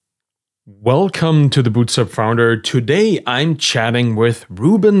Welcome to the Bootstrap Founder. Today I'm chatting with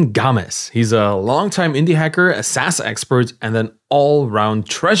Ruben Gamez. He's a longtime indie hacker, a SaaS expert, and an all-round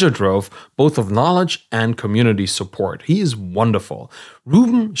treasure trove, both of knowledge and community support. He is wonderful.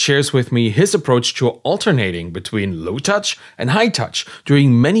 Ruben shares with me his approach to alternating between low touch and high touch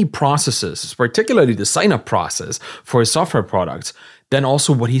during many processes, particularly the sign-up process for his software products. Then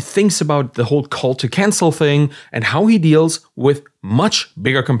also what he thinks about the whole call to cancel thing and how he deals with much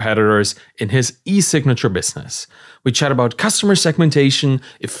bigger competitors in his e-signature business. We chat about customer segmentation,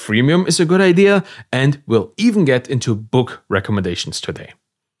 if freemium is a good idea, and we'll even get into book recommendations today.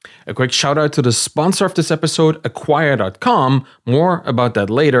 A quick shout out to the sponsor of this episode, acquire.com. More about that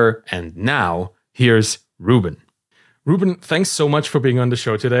later. And now, here's Ruben. Ruben, thanks so much for being on the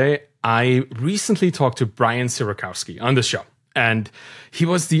show today. I recently talked to Brian Sierakowski on the show. And he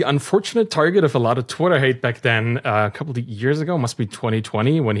was the unfortunate target of a lot of Twitter hate back then, a couple of years ago, must be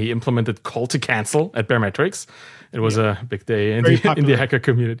 2020, when he implemented call to cancel at Baremetrics. It was a big day in the indie hacker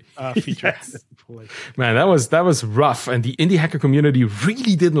community. Feature. Yes. Man, that was rough. And the indie hacker community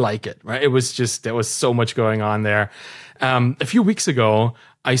really didn't like it, right? It was just, there was so much going on there. A few weeks ago,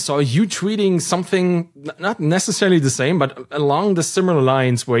 I saw you tweeting something not necessarily the same, but along the similar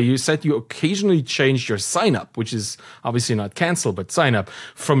lines where you said you occasionally changed your sign up, which is obviously not cancel, but sign up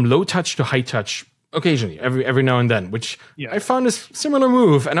from low touch to high touch occasionally, every now and then, which I found a similar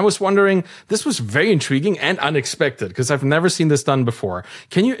move. And I was wondering, this was very intriguing and unexpected because I've never seen this done before.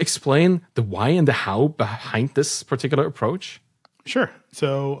 Can you explain the why and the how behind this particular approach? Sure.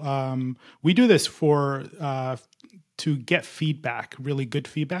 So we do this for to get feedback, really good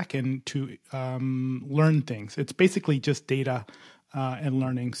feedback, and to learn things. It's basically just data and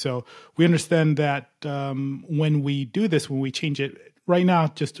learning. So we understand that when we do this, when we change it, right now,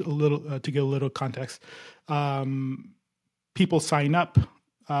 just a little to give a little context, people sign up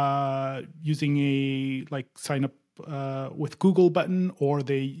using a sign up with Google button, or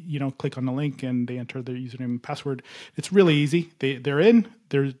they click on the link and they enter their username and password. It's really easy. They're in.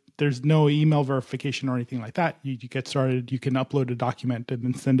 There's no email verification or anything like that. You get started. You can upload a document and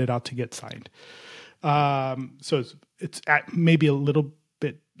then send it out to get signed. So it's at maybe a little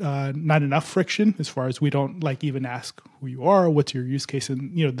bit not enough friction as far as we don't even ask who you are, what's your use case,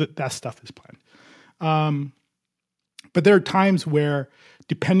 and that stuff is planned. But there are times where,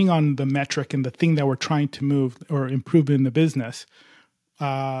 depending on the metric and the thing that we're trying to move or improve in the business,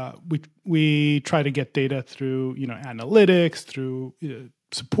 we try to get data through analytics, through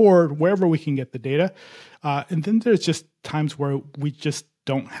support, wherever we can get the data. And then there's just times where we just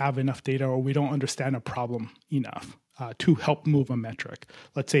don't have enough data, or we don't understand a problem enough to help move a metric.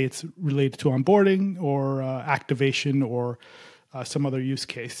 Let's say it's related to onboarding or activation or some other use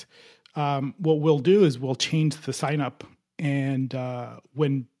case. What we'll do is we'll change the sign up, and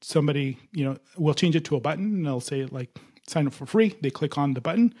when somebody, we'll change it to a button, and they'll say sign up for free. They click on the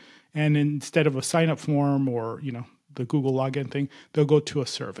button, and instead of a sign up form or the Google login thing, they'll go to a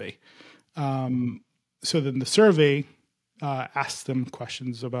survey. So then the survey asks them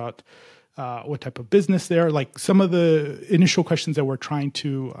questions about what type of business they're. Some of the initial questions that we're trying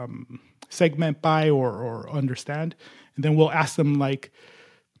to segment by or understand. And then we'll ask them,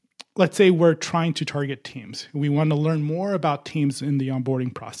 let's say we're trying to target teams. We want to learn more about teams in the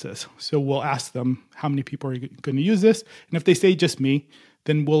onboarding process. So we'll ask them, how many people are going to use this? And if they say just me,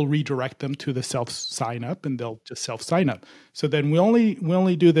 then we'll redirect them to the self-sign up, and they'll just self-sign up. So then we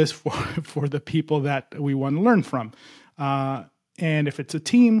only do this for the people that we want to learn from. And if it's a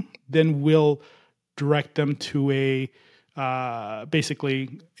team, then we'll direct them to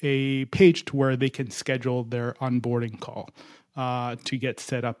basically a page to where they can schedule their onboarding call to get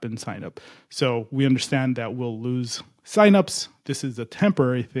set up and sign up. So we understand that we'll lose signups. This is a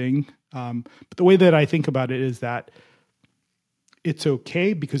temporary thing. But the way that I think about it is that it's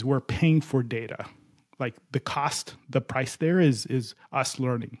okay because we're paying for data. The cost, the price there is us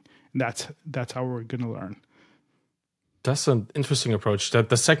learning. And that's how we're going to learn. That's an interesting approach. That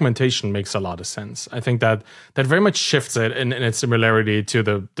the segmentation makes a lot of sense. I think that very much shifts it in its similarity to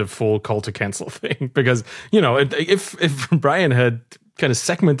the full call to cancel thing. Because, if Brian had kind of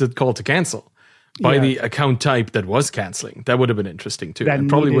segmented call to cancel by the account type that was canceling, that would have been interesting too. And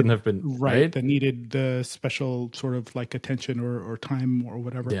probably wouldn't have been right. That needed the special sort of attention or time or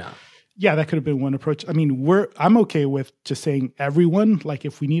whatever. Yeah, that could have been one approach. I mean, I'm okay with just saying everyone,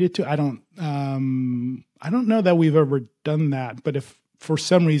 if we needed to. I don't know that we've ever done that, but if for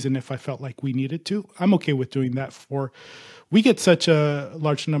some reason, if I felt like we needed to, I'm okay with doing that. We get such a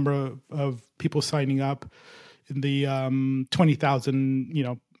large number of people signing up in the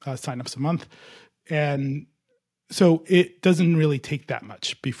 20,000, signups a month, and So it doesn't really take that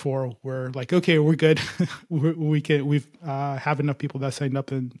much before we're like, okay, we're good. We've have enough people that signed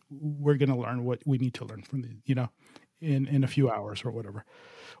up, and we're going to learn what we need to learn from in a few hours or whatever,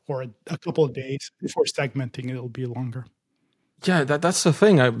 or a couple of days. Before segmenting, it'll be longer. Yeah, that's the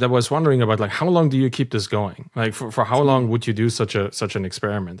thing. I was wondering about, like, how long do you keep this going? Like, for how long would you do such an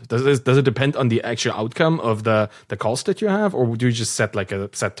experiment? Does it depend on the actual outcome of the calls that you have, or do you just set like a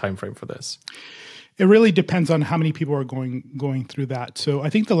set time frame for this? It really depends on how many people are going through that. So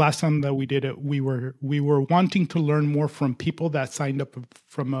I think the last time that we did it, we were wanting to learn more from people that signed up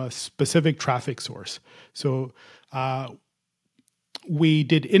from a specific traffic source. So we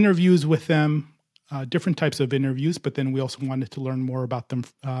did interviews with them, different types of interviews, but then we also wanted to learn more about them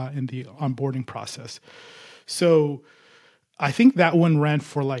in the onboarding process. So I think that one ran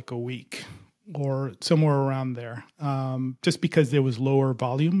for like a week or somewhere around there, just because there was lower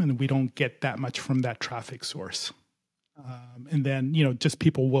volume and we don't get that much from that traffic source. And then, just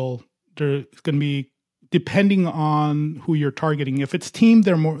they're going to be, depending on who you're targeting. If it's teams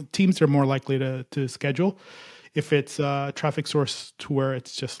are more likely to schedule. If it's a traffic source to where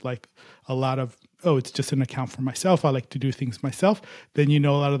it's just like a lot of, it's just an account for myself, I like to do things myself, then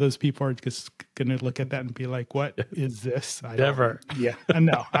a lot of those people are just going to look at that and be like, what is this? Never. Yeah.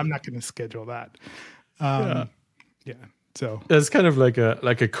 No, I'm not going to schedule that. Yeah. So it's kind of like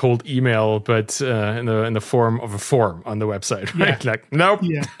a cold email, but in the form of a form on the website, right? Yeah. Like, nope,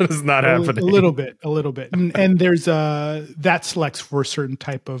 it's not happening. A little bit. And there's that selects for a certain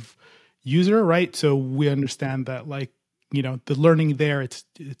type of user, right? So we understand that, like, the learning there, it's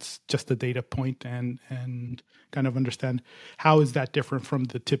just a data point, and kind of understand how is that different from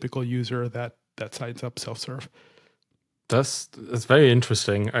the typical user that signs up self-serve. That's very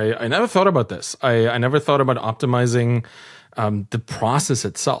interesting. I never thought about this. I never thought about optimizing the process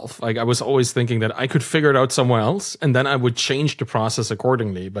itself. Like, I was always thinking that I could figure it out somewhere else, and then I would change the process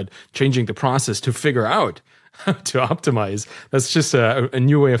accordingly. But changing the process to figure out how to optimize, that's just a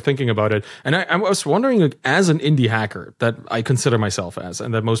new way of thinking about it. And I was wondering, like, as an indie hacker that I consider myself as,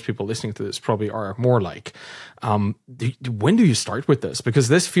 and that most people listening to this probably are more like, when do you start with this? Because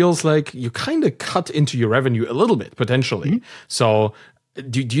this feels like you kind of cut into your revenue a little bit, potentially. Mm-hmm. So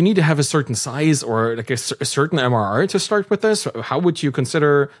do you need to have a certain size or like a certain MRR to start with this? How would you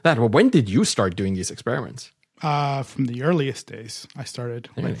consider that? Well, when did you start doing these experiments? From the earliest days, I started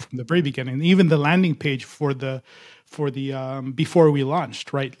right from the very beginning. Even the landing page for the before we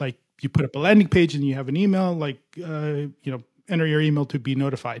launched, right? Like, you put up a landing page and you have an email, like enter your email to be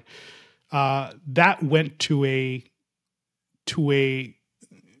notified. That went to a.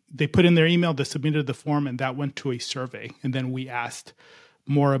 They put in their email, they submitted the form, and that went to a survey. And then we asked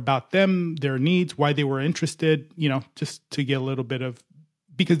more about them, their needs, why they were interested. Just to get a little bit of,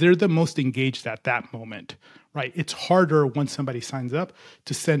 because they're the most engaged at that moment. Right. It's harder once somebody signs up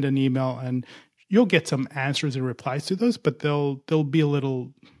to send an email, and you'll get some answers and replies to those, but they'll be a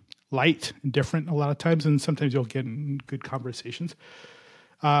little light and different a lot of times. And sometimes you'll get in good conversations.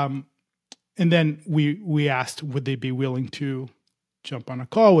 And then we asked, would they be willing to jump on a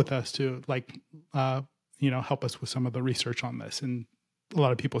call with us to help us with some of the research on this? And a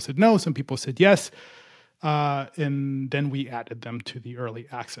lot of people said no. Some people said yes. And then we added them to the early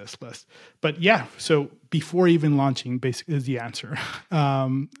access list. But yeah, so before even launching, basically, is the answer.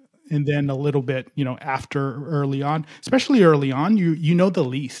 And then a little bit, after, early on, especially early on, you know the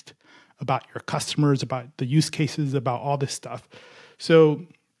least about your customers, about the use cases, about all this stuff. So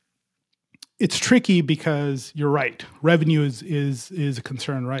it's tricky because you're right. Revenue is a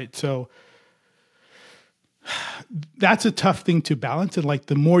concern, right? So that's a tough thing to balance. And like,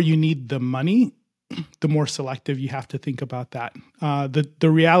 the more you need the money, the more selective you have to think about that.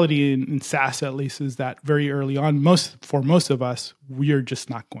 The reality in SaaS, at least, is that very early on, for most of us, we are just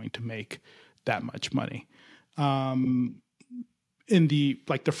not going to make that much money in the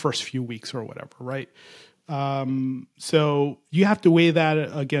first few weeks or whatever, right? So you have to weigh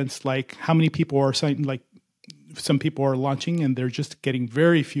that against like how many people are signing. Like, some people are launching and they're just getting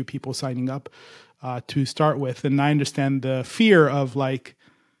very few people signing up to start with, and I understand the fear of like,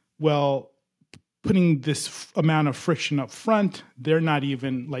 well, putting this amount of friction up front, they're not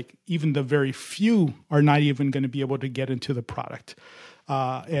even even the very few are not even going to be able to get into the product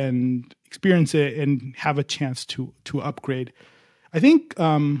and experience it and have a chance to upgrade. I think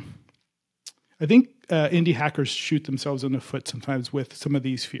indie hackers shoot themselves in the foot sometimes with some of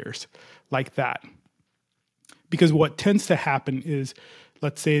these fears like that, because what tends to happen is,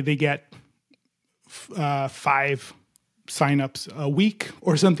 let's say they get 5 signups a week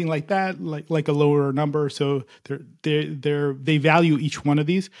or something like that, like a lower number. So they value each one of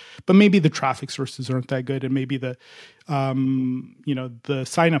these, but maybe the traffic sources aren't that good, and maybe the the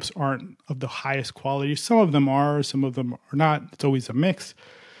signups aren't of the highest quality. Some of them are, some of them are not. It's always a mix.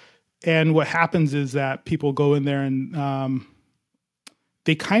 And what happens is that people go in there and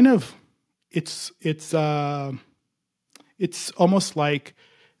they kind of it's almost like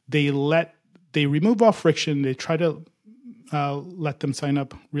they remove all friction. They try to let them sign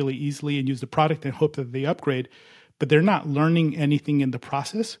up really easily and use the product and hope that they upgrade, but they're not learning anything in the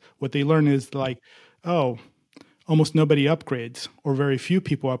process. What they learn is like, oh, almost nobody upgrades or very few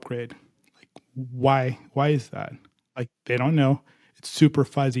people upgrade. Like, why? Why is that? Like, they don't know. It's super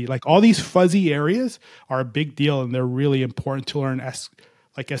fuzzy. Like, all these fuzzy areas are a big deal, and they're really important to learn as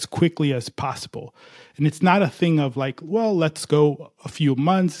quickly as possible. And it's not a thing of like, well, let's go a few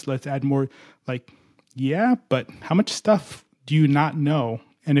months, let's add more. Like, yeah, but how much stuff do you not know?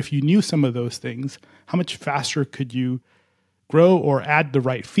 And if you knew some of those things, how much faster could you grow or add the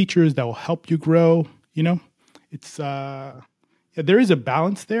right features that will help you grow? It's there is a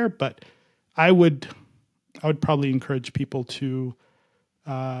balance there, but I would probably encourage people to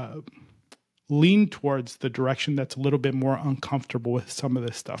lean towards the direction that's a little bit more uncomfortable with some of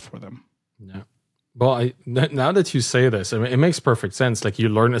this stuff for them. Yeah. Well, now that you say this, I mean, it makes perfect sense. Like, you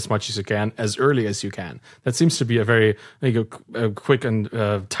learn as much as you can, as early as you can. That seems to be a very a quick and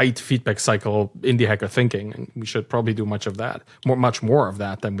tight feedback cycle indie hacker thinking. And we should probably do much more of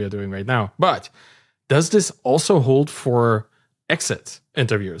that than we're doing right now. But does this also hold for exit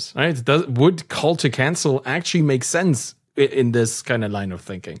interviews? Right? Would call to cancel actually make sense in this kind of line of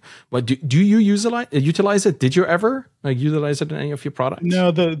thinking? But do you utilize it? Did you ever utilize it in any of your products?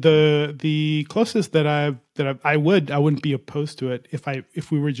 No, the closest that I wouldn't be opposed to it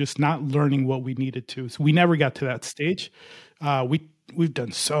if we were just not learning what we needed to. So we never got to that stage. We've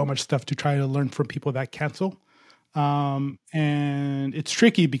done so much stuff to try to learn from people that cancel. And it's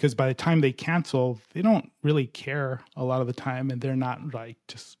tricky because by the time they cancel, they don't really care a lot of the time, and they're not like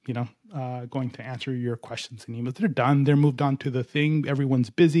just going to answer your questions and emails. They're done. They're moved on to the thing. Everyone's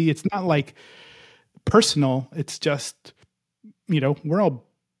busy. It's not like personal. It's just we're all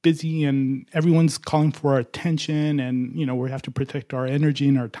busy, and everyone's calling for our attention, and we have to protect our energy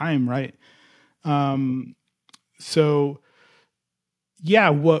and our time, right? So yeah,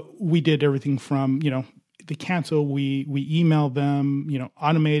 what we did everything from they cancel, we email them,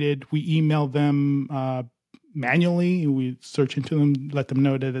 automated. We email them manually. We search into them, let them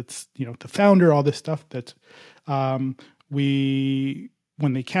know that it's the founder, all this stuff. That when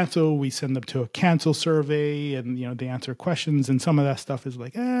they cancel, we send them to a cancel survey, and they answer questions. And some of that stuff is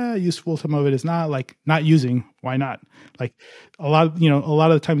like useful. Some of it is not. Like, not using. Why not? Like, a lot of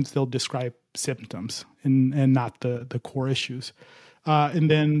the times they'll describe symptoms and not the core issues. And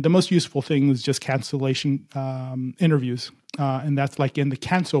then the most useful thing is just cancellation interviews. And that's like in the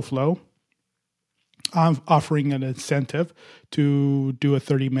cancel flow, offering an incentive to do a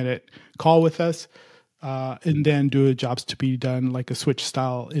 30-minute call with us, and then do a jobs to be done, like a switch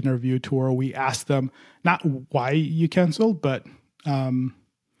style interview, to where we ask them not why you canceled, but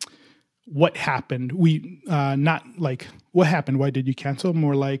what happened. We not like what happened, why did you cancel?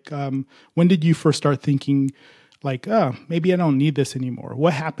 More like when did you first start thinking, like, oh, maybe I don't need this anymore.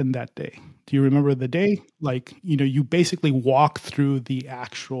 What happened that day? Do you remember the day? Like, you basically walk through the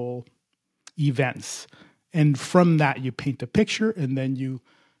actual events, and from that you paint a picture, and then you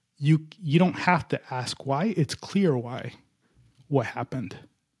don't have to ask why. It's clear what happened.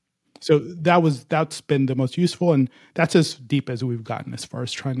 So that's been the most useful, and that's as deep as we've gotten as far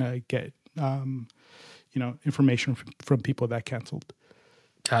as trying to get information from people that canceled.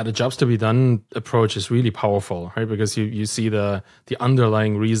 The jobs to be done approach is really powerful, right? Because you see the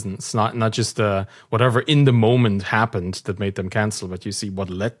underlying reasons, not just whatever in the moment happened that made them cancel, but you see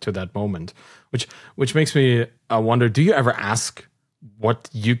what led to that moment, which makes me wonder: do you ever ask what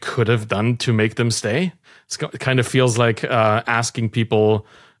you could have done to make them stay? It kind of feels like asking people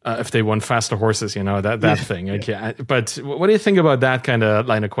if they want faster horses, that thing. Like, yeah. But what do you think about that kind of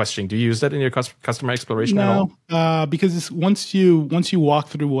line of questioning? Do you use that in your customer exploration at all? No, because once you walk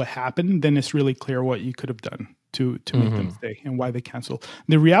through what happened, then it's really clear what you could have done to make them stay and why they cancel.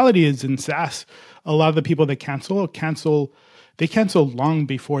 The reality is, in SaaS, a lot of the people that cancel long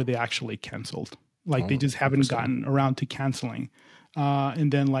before they actually canceled. Like, they just haven't gotten around to canceling.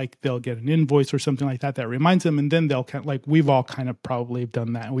 And then like they'll get an invoice or something like that reminds them, and then they'll like, we've all kind of probably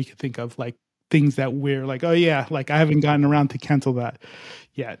done that, and we could think of like things that we're like, oh yeah, like I haven't gotten around to cancel that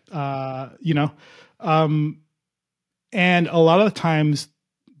yet, and a lot of the times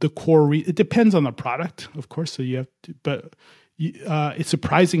the core. It depends on the product, of course. So you have to, but it's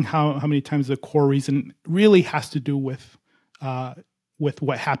surprising how many times the core reason really has to do with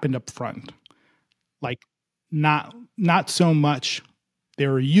what happened up front. Like not so much they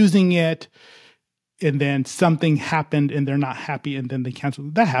were using it, and then something happened and they're not happy, and then they cancel.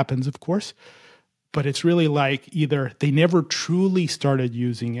 That happens, of course. But it's really like either they never truly started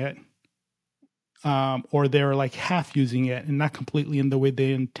using it, or they're like half using it and not completely in the way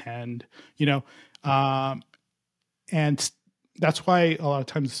they intend, and that's why a lot of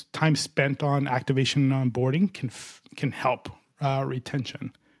times time spent on activation and onboarding can help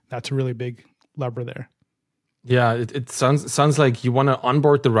retention. That's a really big lever there. Yeah, it sounds like you want to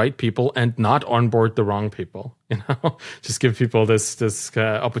onboard the right people and not onboard the wrong people. Just give people this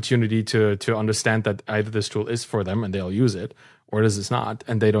opportunity to understand that either this tool is for them and they'll use it, or this is not,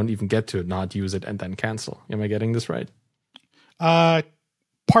 and they don't even get to not use it and then cancel. Am I getting this right?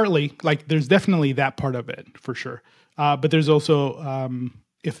 Partly, like there's definitely that part of it for sure, but there's also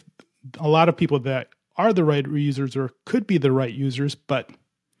if a lot of people that are the right users or could be the right users, but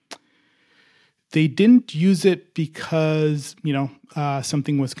they didn't use it because,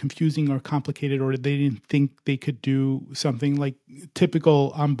 something was confusing or complicated, or they didn't think they could do something, like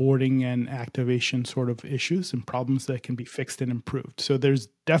typical onboarding and activation sort of issues and problems that can be fixed and improved. So there's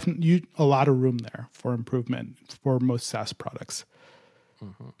definitely a lot of room there for improvement for most SaaS products.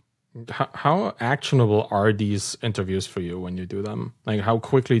 Mm-hmm. How actionable are these interviews for you when you do them? Like, how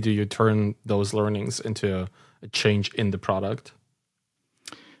quickly do you turn those learnings into a change in the product?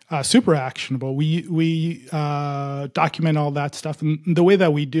 Super actionable. We document all that stuff, and the way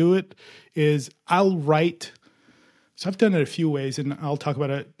that we do it is I'll write. So I've done it a few ways, and I'll talk about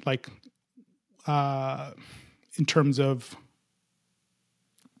it like in terms of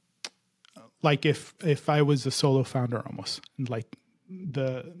like if I was a solo founder almost, like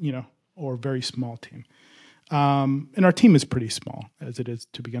or very small team. And our team is pretty small as it is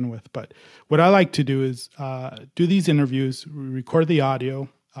to begin with. But what I like to do is do these interviews, record the audio,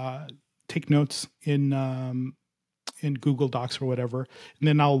 take notes in Google Docs or whatever, and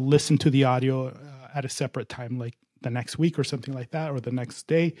then I'll listen to the audio at a separate time, like the next week or something like that, or the next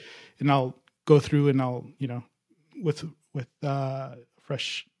day, and I'll go through and I'll with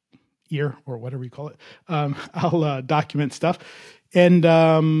fresh ear or whatever you call it, I'll document stuff and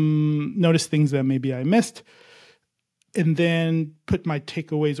notice things that maybe I missed, and then put my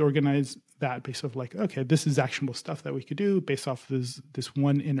takeaways, organize that based off like, okay, this is actionable stuff that we could do based off this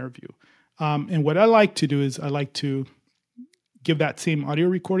one interview. And what I like to do is I like to give that same audio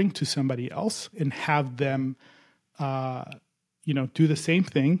recording to somebody else and have them, do the same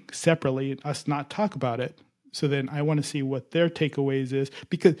thing separately and us not talk about it. So then I want to see what their takeaways is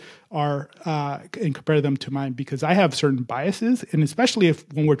and compare them to mine, because I have certain biases. And especially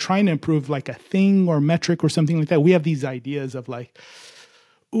when we're trying to improve like a thing or metric or something like that, we have these ideas of like,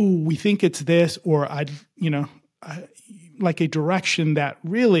 ooh, we think it's this, or like a direction that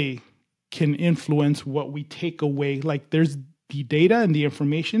really can influence what we take away. Like there's the data and the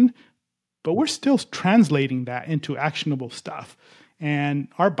information, but we're still translating that into actionable stuff. And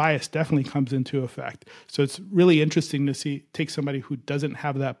our bias definitely comes into effect. So it's really interesting to take somebody who doesn't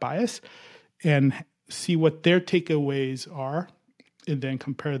have that bias and see what their takeaways are, and then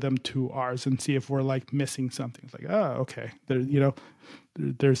compare them to ours and see if we're like missing something. It's like, oh, okay,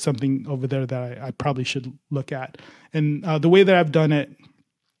 there's something over there that I probably should look at. And the way that I've done it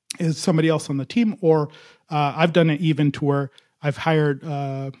is somebody else on the team, or I've done it even to where I've hired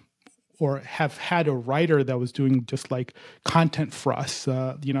or have had a writer that was doing just like content for us,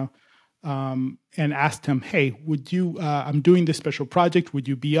 and asked him, hey, would you, I'm doing this special project, would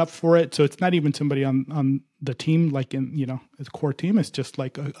you be up for it? So it's not even somebody on the team, like as a core team, it's just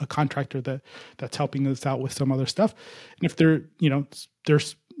like a contractor that's helping us out with some other stuff. And if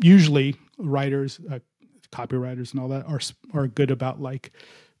there's usually writers, copywriters and all that are good about, like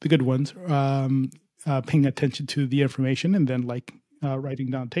the good ones, paying attention to the information and then like writing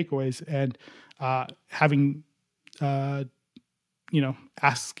down takeaways and having,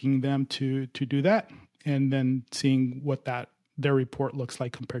 asking them to do that, and then seeing what their report looks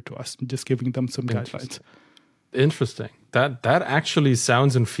like compared to us, and just giving them some guidelines. Interesting. That actually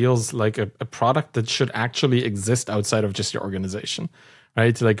sounds and feels like a product that should actually exist outside of just your organization,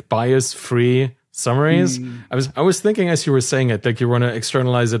 right? Like bias-free summaries. I was thinking as you were saying it, like you want to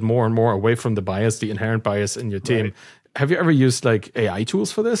externalize it more and more away from the inherent bias in your team. Right. Have you ever used like AI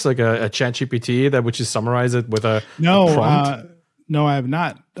tools for this, like a ChatGPT that would just summarize it with a prompt? No, I have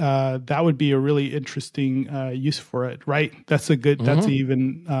not. That would be a really interesting use for it, right? That's a good. That's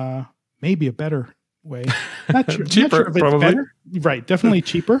even maybe a better way. Not sure if Cheaper, it's probably. better. Right, definitely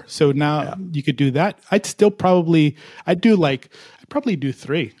cheaper. So now you could do that. I'd probably do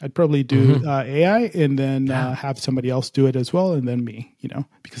three. I'd probably do AI and then have somebody else do it as well, and then me.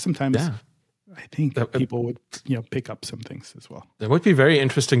 Because sometimes I think people would pick up some things as well. It would be very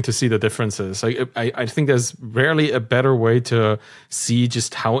interesting to see the differences. I think there's rarely a better way to see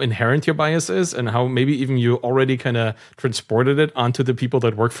just how inherent your bias is and how maybe even you already kind of transported it onto the people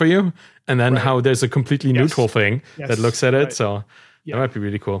that work for you, and then how there's a completely neutral thing that looks at it. So that might be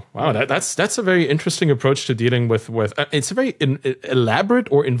really cool. Wow, that's a very interesting approach to dealing with. It's a very elaborate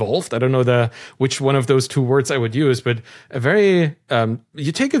or involved. I don't know which one of those two words I would use, but a very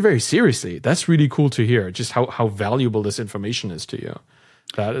you take it very seriously. That's really cool to hear. Just how valuable this information is to you.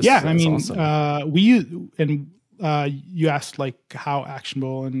 That's awesome. We use and you asked like how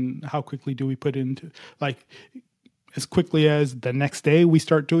actionable and how quickly do we put into like as quickly as the next day we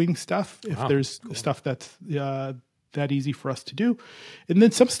start doing stuff. If there's stuff that's that easy for us to do. And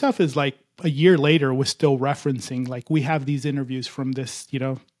then some stuff is like a year later, we're still referencing, like we have these interviews from this,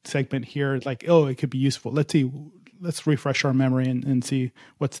 segment here, like, oh, it could be useful. Let's refresh our memory and see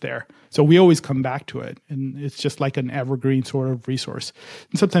what's there. So we always come back to it. And it's just like an evergreen sort of resource.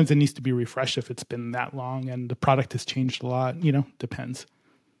 And sometimes it needs to be refreshed if it's been that long and the product has changed a lot, depends.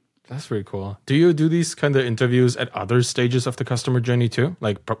 That's very cool. Do you do these kind of interviews at other stages of the customer journey too?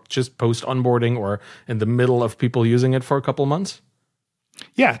 Like just post onboarding or in the middle of people using it for a couple months?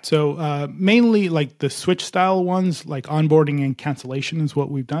 Yeah. So mainly like the switch style ones, like onboarding and cancellation is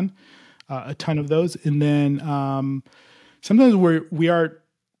what we've done. A ton of those. And then sometimes we are,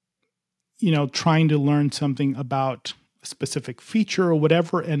 trying to learn something about a specific feature or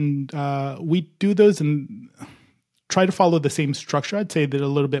whatever. And we do those and try to follow the same structure. I'd say that a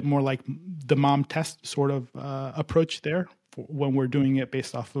little bit more like the mom test sort of approach there when we're doing it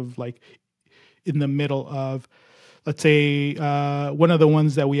based off of like in the middle of, let's say, one of the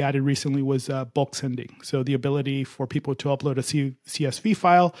ones that we added recently was bulk sending. So the ability for people to upload a CSV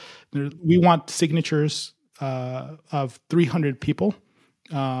file. We want signatures of 300 people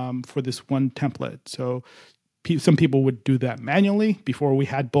for this one template. So some people would do that manually before we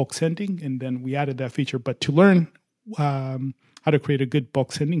had bulk sending, and then we added that feature. But to learn how to create a good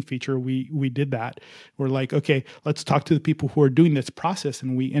bulk sending feature, we did that. We're like, okay, let's talk to the people who are doing this process,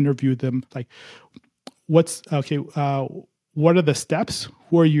 and we interview them. Like, what are the steps?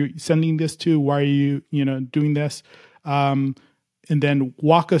 Who are you sending this to? Why are you doing this? And then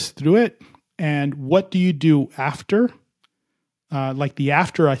walk us through it. And what do you do after? Like the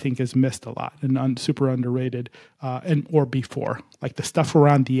after, I think, is missed a lot and super underrated, or before, like the stuff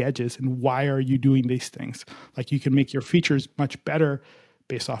around the edges and why are you doing these things? Like you can make your features much better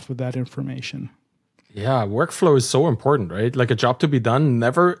based off of that information. Yeah, workflow is so important, right? Like a job to be done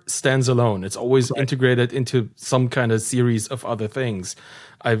never stands alone. It's always integrated into some kind of series of other things.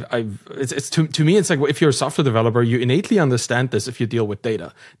 It's to me, it's like if you're a software developer, you innately understand this if you deal with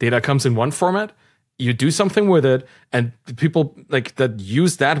data. Data comes in one format. You do something with it, and people like that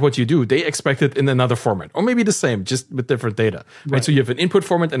use what you do, they expect it in another format, or maybe the same, just with different data. Right? So you have an input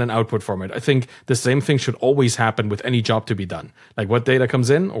format and an output format. I think the same thing should always happen with any job to be done. Like what data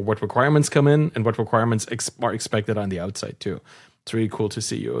comes in, or what requirements come in, and what requirements are expected on the outside too. It's really cool to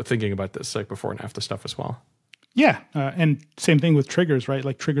see you thinking about this, like before and after stuff as well. Yeah, and same thing with triggers, right?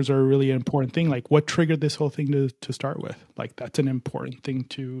 Like triggers are a really important thing. Like what triggered this whole thing to start with? Like that's an important thing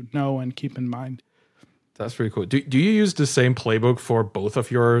to know and keep in mind. That's pretty cool. Do you use the same playbook for both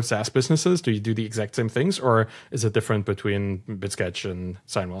of your SaaS businesses? Do you do the exact same things, or is it different between BitSketch and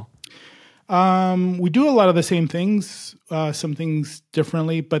Signwell? We do a lot of the same things, some things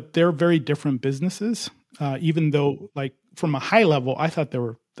differently, but they're very different businesses. Even though, like from a high level, I thought they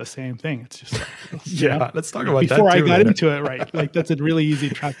were the same thing. It's just like, let's talk about before that I got into it, right? Like that's a really easy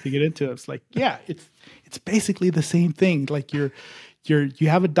track to get into. It's like, it's basically the same thing. Like you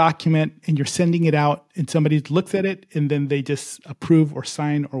have a document and you're sending it out and somebody looks at it and then they just approve or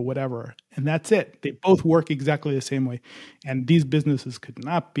sign or whatever. And that's it. They both work exactly the same way. And these businesses could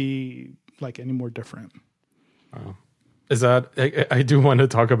not be like any more different. Wow. Is that, I do want to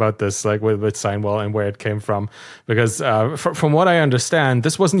talk about this, like with Signwell and where it came from, because from what I understand,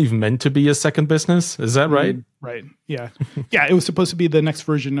 this wasn't even meant to be a second business. Is that right? Right. Yeah. Yeah. It was supposed to be the next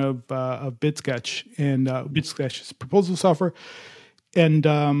version of BitSketch, and BitSketch is proposal software. And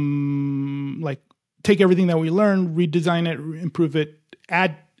like take everything that we learned, redesign it, improve it,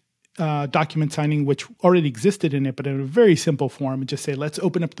 add document signing, which already existed in it, but in a very simple form, and just say, let's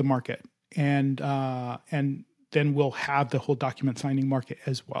open up the market and then we'll have the whole document signing market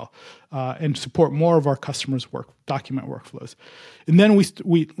as well, and support more of our customers' document workflows. And then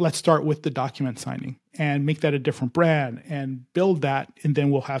we let's start with the document signing and make that a different brand and build that. And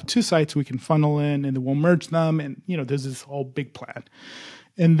then we'll have 2 sites we can funnel in, and then we'll merge them. And there's this whole big plan.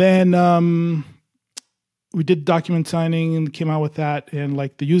 And then we did document signing and came out with that. And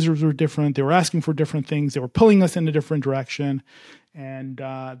like the users were different. They were asking for different things. They were pulling us in a different direction. And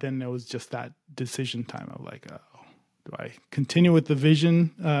then it was just that decision time of like, do I continue with the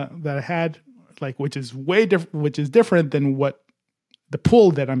vision that I had, like which is different than what the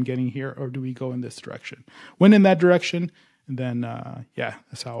pull that I'm getting here, or do we go in this direction? Went in that direction, and then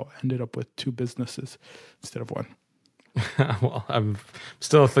that's how I ended up with 2 businesses instead of 1. Well, I'm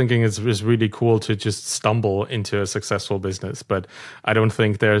still thinking it's really cool to just stumble into a successful business, but I don't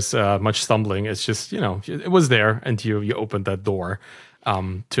think there's much stumbling. It's just, it was there, and you opened that door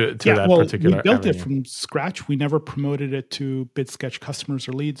to that particular we built avenue. it from scratch. We never promoted it to BidSketch customers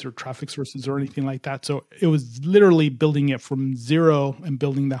or leads or traffic sources or anything like that. So it was literally building it from zero and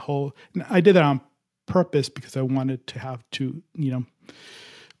building the whole. And I did that on purpose because I wanted to have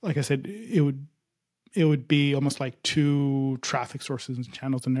like I said, it would be almost like 2 traffic sources and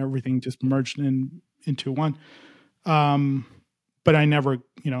channels and everything just merged into one. But I never,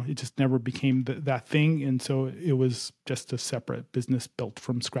 it just never became that thing. And so it was just a separate business built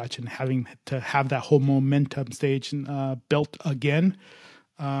from scratch, and having to have that whole momentum stage built again,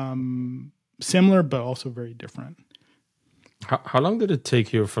 similar, but also very different. How long did it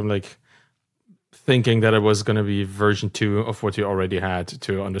take you from like thinking that it was going to be version 2 of what you already had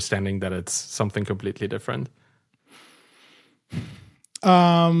to understanding that it's something completely different?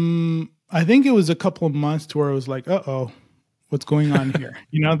 I think it was a couple of months to where it was like, what's going on here?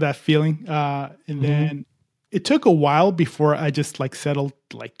 That feeling. And then it took a while before I just like settled,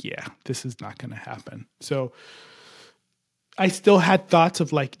 like, yeah, this is not going to happen. So I still had thoughts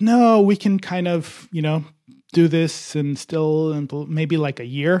of like, no, we can kind of, do this and still maybe like a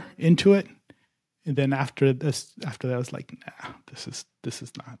year into it. And then after that, I was like, nah, this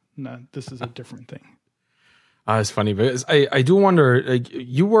is a different thing. It's funny because I do wonder, like,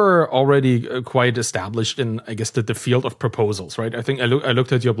 you were already quite established in, I guess, the field of proposals, right? I think I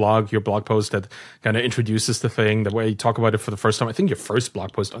looked at your blog post that kind of introduces the thing, the way you talk about it for the first time. I think your first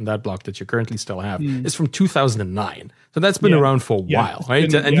blog post on that blog that you currently still have is from 2009. So that's been around for a while,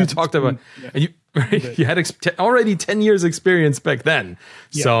 right? And you talked about, and you had already 10 years experience back then.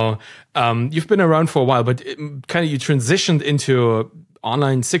 Yeah. So you've been around for a while, but kind of you transitioned into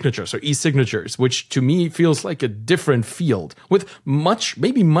online signatures or e-signatures, which to me feels like a different field with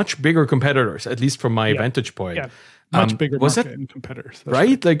maybe much bigger competitors, at least from my vantage point. Yeah. Much bigger market and competitors.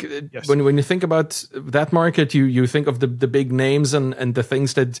 Right? Like when you think about that market, you think of the big names and the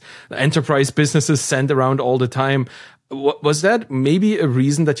things that enterprise businesses send around all the time. Was that maybe a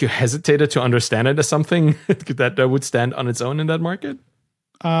reason that you hesitated to understand it as something that would stand on its own in that market?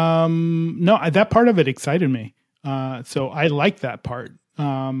 No, that part of it excited me. So I like that part.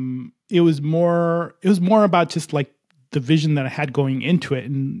 It was more about just like the vision that I had going into it,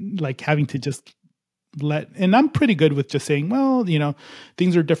 and like having to just and I'm pretty good with just saying, well,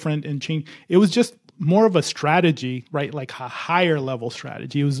 things are different and change. It was just more of a strategy, right? Like a higher level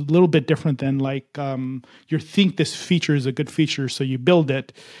strategy. It was a little bit different than like, you think this feature is a good feature, so you build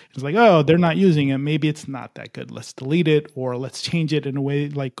it. It's like, oh, they're not using it. Maybe it's not that good. Let's delete it, or let's change it in a way.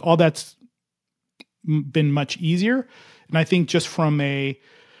 Like all that's been much easier. And I think just from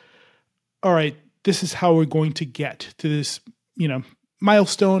all right, this is how we're going to get to this,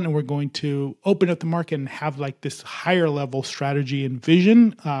 milestone, and we're going to open up the market and have like this higher level strategy and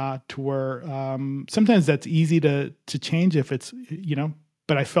vision to where sometimes that's easy to change if it's,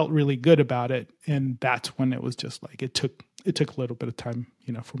 but I felt really good about it. And that's when it was just like, it took a little bit of time,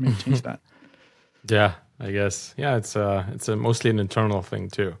 for me to change that. Yeah, I guess. Yeah, it's a mostly an internal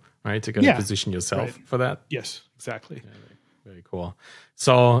thing too, right? To kind of position yourself for that. Yes, exactly. Yeah, very cool.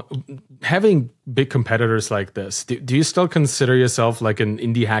 So having big competitors like this, do you still consider yourself like an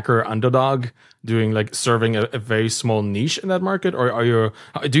indie hacker underdog serving a very small niche in that market? Or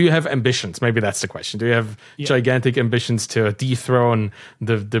do you have ambitions? Maybe that's the question. Do you have gigantic ambitions to dethrone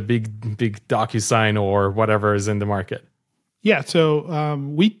the big DocuSign or whatever is in the market? Yeah. So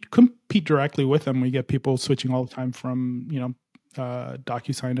we compete directly with them. We get people switching all the time from,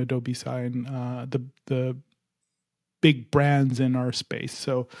 DocuSign, Adobe Sign, the big brands in our space.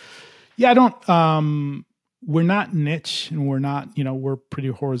 So I don't, we're not niche, and we're not, we're pretty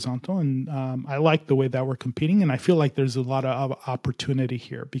horizontal, and I like the way that we're competing. And I feel like there's a lot of opportunity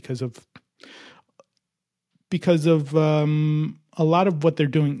here because of a lot of what they're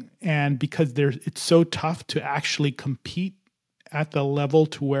doing, and because it's so tough to actually compete at the level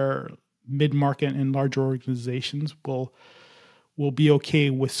to where mid-market and larger organizations will be okay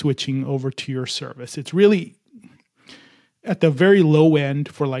with switching over to your service. It's really at the very low end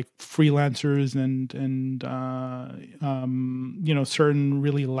for like freelancers and certain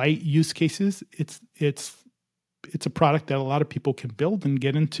really light use cases. It's a product that a lot of people can build and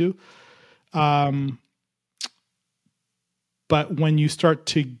get into. But when you start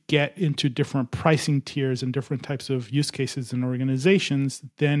to get into different pricing tiers and different types of use cases and organizations,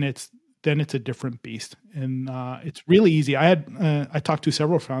 then it's a different beast. And it's really easy. I talked to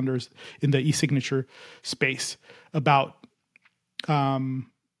several founders in the e-signature space about,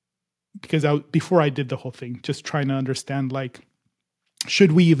 because before I did the whole thing, just trying to understand, like,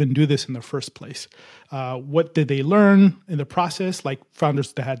 should we even do this in the first place? What did they learn in the process? Like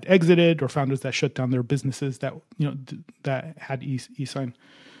founders that had exited or founders that shut down their businesses that that had e-sign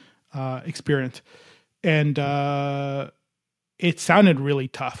experience, and it sounded really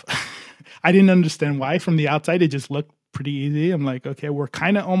tough. I didn't understand why. From the outside, it just looked pretty easy. I'm like, okay, we're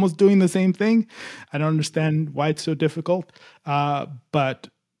kind of almost doing the same thing. I don't understand why it's so difficult. But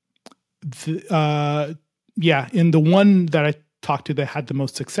in the one that I talked to that had the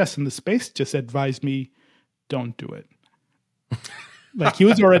most success in the space, just advised me, don't do it. Like he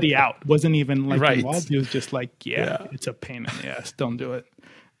was already out, wasn't even like involved. He was just like, it's a pain in the ass. Don't do it.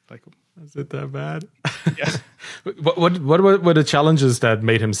 Like, is it that bad? Yeah. What were the challenges that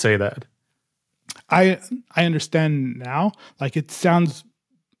made him say that? I understand now. Like it sounds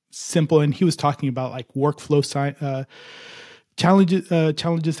simple, and he was talking about like workflow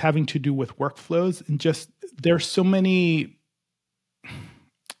challenges having to do with workflows, and just there's so many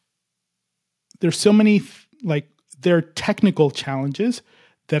like there are technical challenges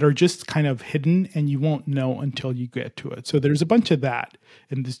that are just kind of hidden and you won't know until you get to it. So there's a bunch of that,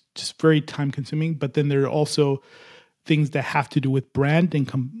 and it's just very time consuming. But then there are also things that have to do with brand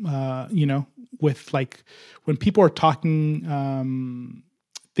and with like when people are talking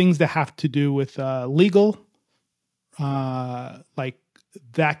things that have to do with legal, like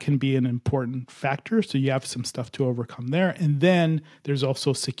that can be an important factor. So you have some stuff to overcome there. And then there's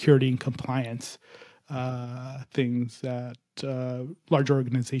also security and compliance things that large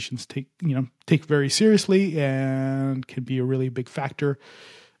organizations take very seriously and can be a really big factor.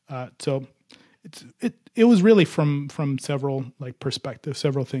 So it was really from several like perspectives,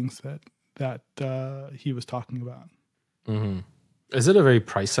 several things that he was talking about. Mm-hmm. Is it a very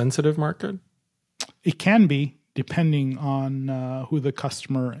price sensitive market? It can be, depending on who the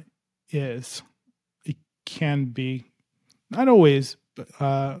customer is. It can be, not always, but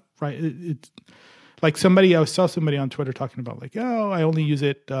right. It's like I saw somebody on Twitter talking about like, oh, I only use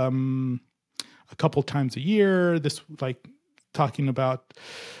it a couple times a year. This like talking about,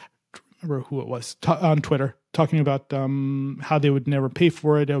 I don't remember who it was on Twitter, talking about how they would never pay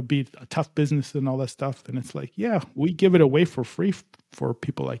for it. It would be a tough business and all that stuff. And it's like, yeah, we give it away for free for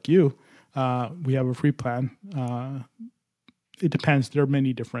people like you. We have a free plan. It depends. There are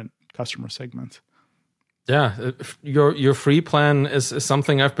many different customer segments. Yeah, your free plan is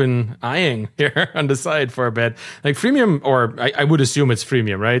something I've been eyeing here on the side for a bit. Like freemium, or I would assume it's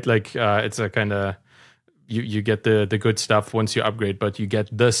freemium, right? Like it's a kind of you get the good stuff once you upgrade, but you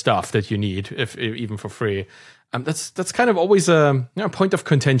get the stuff that you need if even for free. That's kind of always a point of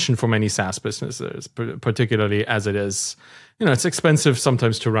contention for many SaaS businesses, particularly as it is. It's expensive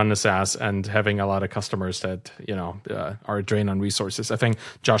sometimes to run a SaaS, and having a lot of customers that are a drain on resources. I think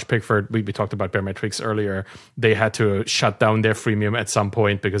Josh Pickford, we talked about Baremetrics earlier. They had to shut down their freemium at some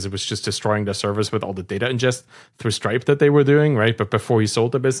point because it was just destroying their service with all the data ingest through Stripe that they were doing, right? But before he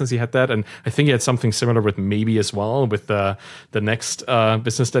sold the business, he had that, and I think he had something similar with Maybe as well with the next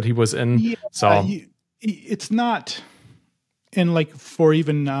business that he was in. Yeah, so. It's not, and like for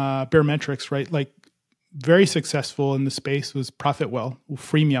even Baremetrics, right? Like very successful in the space was Profitwell,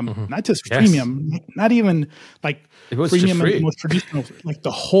 freemium, not just freemium, not even like it was freemium free. and the most traditional. Like the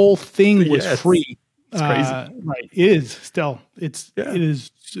whole thing was free. It's crazy, right? It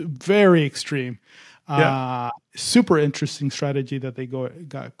is very extreme. Super interesting strategy that they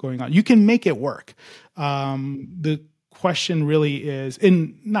got going on. You can make it work. The question really is,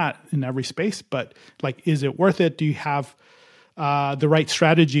 not in every space, but like, is it worth it? Do you have the right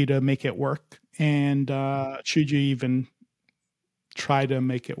strategy to make it work? And should you even try to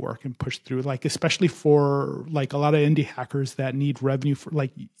make it work and push through? Like, especially for like a lot of indie hackers that need revenue for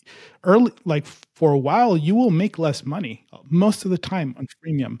like early, like for a while, you will make less money most of the time on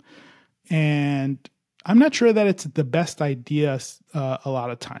freemium. And I'm not sure that it's the best idea a lot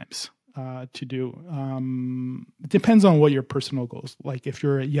of times. to do. It depends on what your personal goals. Like if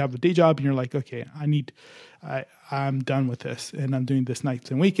you have a day job and you're like, okay, I'm done with this and I'm doing this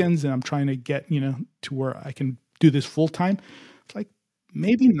nights and weekends and I'm trying to get, to where I can do this full time. It's like,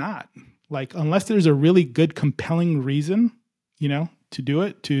 maybe not. Like, unless there's a really good, compelling reason, to do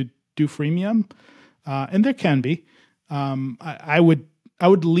it, to do freemium. And there can be, I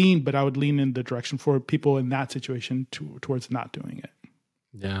would lean in the direction for people in that situation towards not doing it.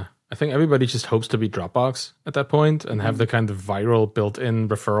 Yeah. I think everybody just hopes to be Dropbox at that point and have the kind of viral built-in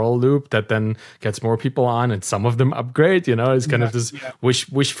referral loop that then gets more people on and some of them upgrade, it's kind of this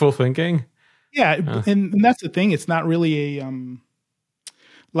wishful thinking. Yeah. And that's the thing. It's not really a, in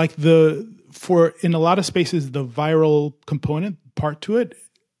a lot of spaces, the viral component part to it,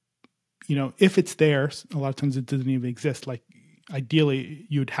 if it's there, a lot of times it doesn't even exist. Like ideally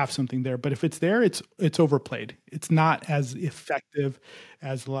you'd have something there, but if it's there, it's overplayed. It's not as effective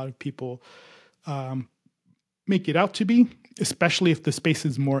as a lot of people make it out to be, especially if the space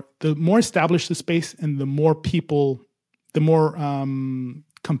is the more established the space and the more people, the more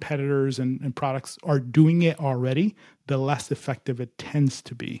competitors and products are doing it already, the less effective it tends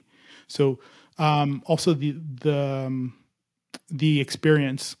to be. So also the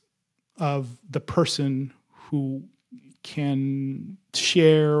experience of the person who can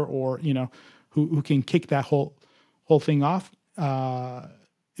share or who can kick that whole thing off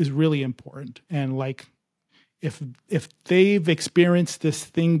is really important. And like if they've experienced this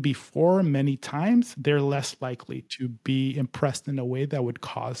thing before many times, they're less likely to be impressed in a way that would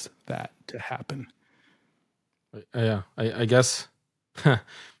cause that to happen. Yeah, I guess. Well,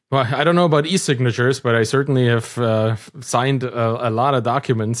 I don't know about e-signatures, but I certainly have signed a lot of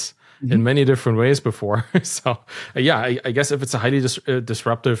documents in many different ways before. So, yeah, I guess if it's a highly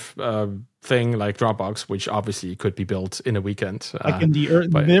disruptive thing like Dropbox, which obviously could be built in a weekend. Like in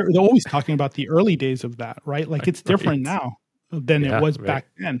they're always talking about the early days of that, right? Like it's different now than it was back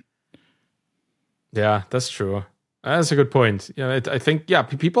then. Yeah, that's true. That's a good point. I think,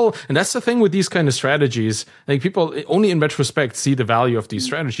 people, and that's the thing with these kind of strategies. Like people only in retrospect see the value of these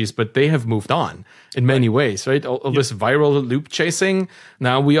strategies, but they have moved on in many ways, right? All this viral loop chasing.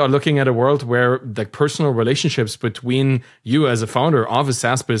 Now we are looking at a world where the personal relationships between you as a founder of a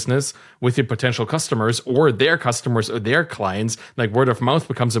SaaS business with your potential customers or their customers or their clients, like word of mouth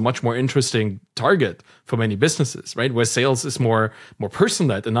becomes a much more interesting target for many businesses, right? Where sales is more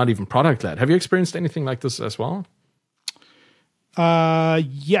person-led and not even product-led. Have you experienced anything like this as well?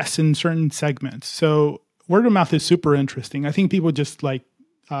 Yes, in certain segments. So word of mouth is super interesting. I think people just think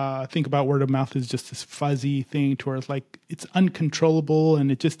about word of mouth as just this fuzzy thing to where it's like it's uncontrollable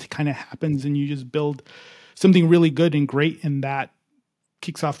and it just kind of happens and you just build something really good and great and that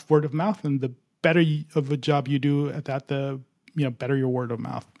kicks off word of mouth. And the better of a job you do at that, the better your word of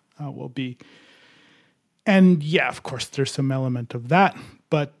mouth will be. And yeah, of course, there's some element of that,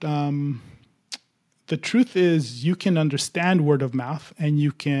 but the truth is you can understand word of mouth and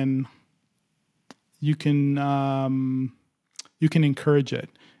you can encourage it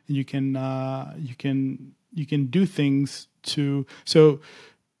and you can do things to, so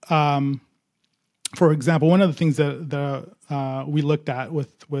for example, one of the things that we looked at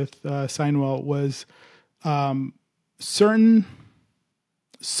with Signwell was certain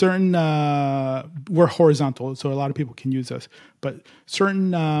we're horizontal, so a lot of people can use us, but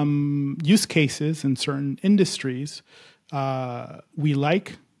certain use cases in certain industries we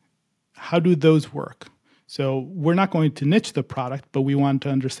like. How do those work? So we're not going to niche the product, but we want to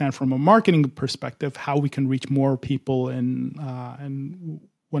understand from a marketing perspective how we can reach more people. And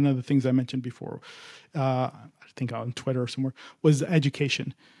one of the things I mentioned before, I think on Twitter or somewhere, was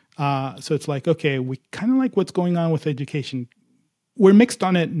education. So it's like, okay, we kind of like what's going on with education. We're mixed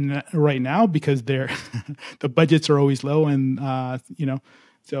on it right now because the budgets are always low, and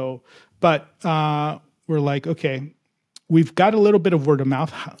so. But we're like, okay, we've got a little bit of word of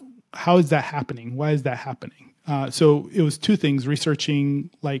mouth. How is that happening? Why is that happening? So it was two things: researching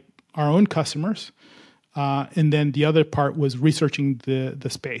like our own customers, and then the other part was researching the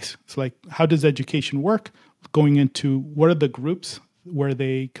space. It's like, how does education work? Going into what are the groups where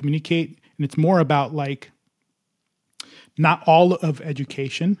they communicate, and it's more about like. Not all of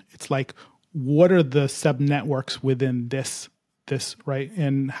education. It's like, what are the sub networks within this, right?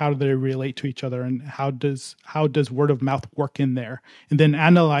 And how do they relate to each other? And how does word of mouth work in there? And then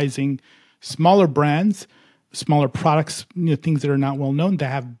analyzing smaller brands, smaller products, things that are not well known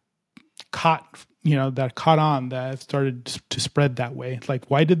that have caught on, that have started to spread that way. It's like,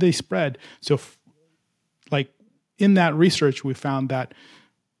 why did they spread? So like in that research, we found that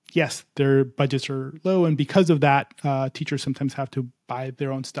yes, their budgets are low, and because of that, teachers sometimes have to buy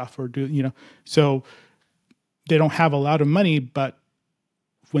their own stuff or do, so they don't have a lot of money, but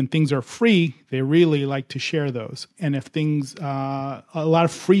when things are free, they really like to share those. And if things, a lot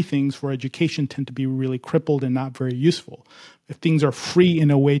of free things for education tend to be really crippled and not very useful. If things are free in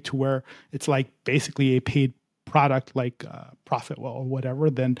a way to where it's like basically a paid product like Profitwell or whatever,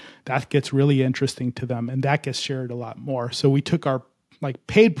 then that gets really interesting to them, and that gets shared a lot more. So we took our like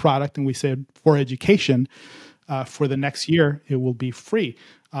paid product and we said for education, for the next year it will be free,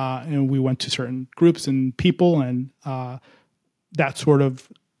 and we went to certain groups and people, and that sort of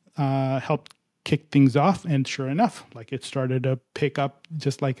helped kick things off. And sure enough, like it started to pick up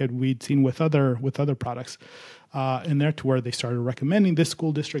just like we'd seen with other products in there, to where they started recommending this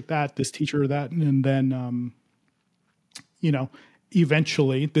school district, this teacher, that, and then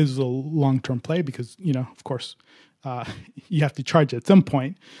eventually, this is a long-term play because of course you have to charge at some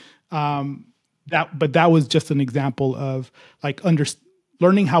point. But that was just an example of like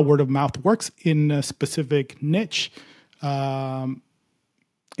learning how word of mouth works in a specific niche,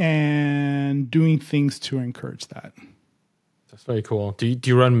 and doing things to encourage that. That's very cool. Do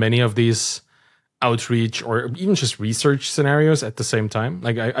you run many of these outreach or even just research scenarios at the same time?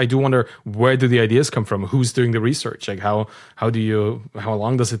 Like I do wonder, where do the ideas come from? Who's doing the research? Like how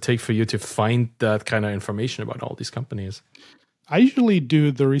long does it take for you to find that kind of information about all these companies? I usually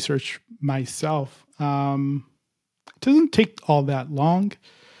do the research myself. It doesn't take all that long.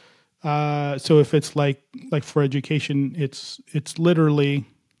 So if it's like for education, it's literally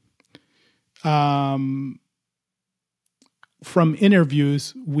from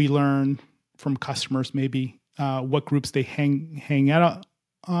interviews, we learn from customers maybe what groups they hang out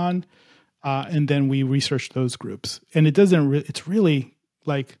on, and then we research those groups. And it doesn't. It's really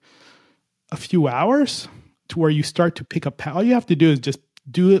like a few hours to where you start to pick up. All you have to do is just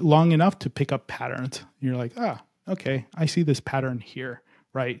do it long enough to pick up patterns. You're like, okay, I see this pattern here,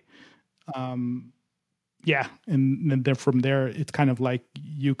 right? Yeah, and then from there, it's kind of like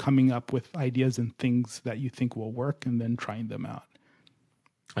you coming up with ideas and things that you think will work, and then trying them out.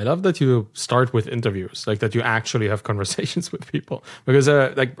 I love that you start with interviews, like that you actually have conversations with people. Because,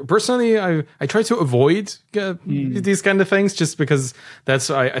 like personally, I try to avoid these kind of things just because that's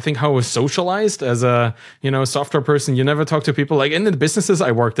I think how I was socialized as a software person. You never talk to people like in the businesses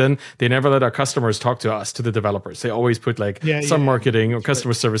I worked in. They never let our customers talk to us, to the developers. They always put like some marketing or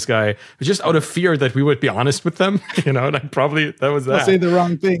customer service guy, just out of fear that we would be honest with them. Like probably that was that. They'll say the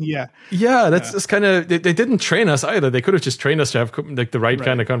wrong thing. Yeah. That's just kind of they didn't train us either. They could have just trained us to have like the right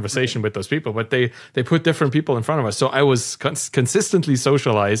kind of conversation with those people, but they put different people in front of us. So I was consistently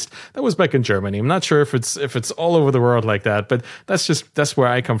socialized. That was back in Germany. I'm not sure if it's all over the world like that, but that's where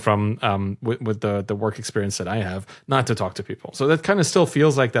I come from with the work experience that I have, not to talk to people. So that kind of still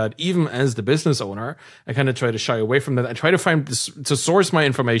feels like that. Even as the business owner, I kind of try to shy away from that. I try to to source my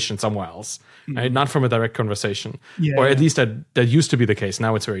information somewhere else, right? Not from a direct conversation, or at least that used to be the case.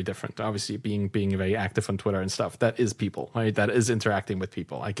 Now it's very different. Obviously, being very active on Twitter and stuff, that is people, right? That is interacting with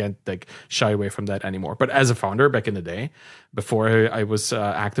people. I can't like shy away from that anymore. But as a founder back in the day, before I was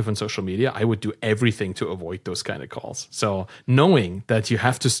active on social media, I would do everything to avoid those kind of calls. So knowing that you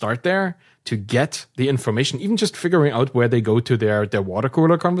have to start there to get the information, even just figuring out where they go to their water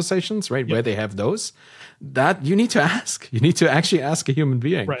cooler conversations, right? Where they have those, that you need to ask. You need to actually ask a human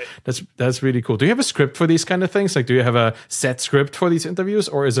being. Right. That's really cool. Do you have a script for these kind of things? Like, do you have a set script for these interviews,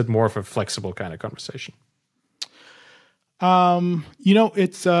 or is it more of a flexible kind of conversation?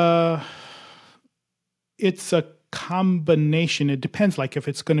 It's a combination. It depends. Like if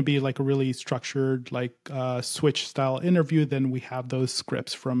it's going to be like a really structured, like switch style interview, then we have those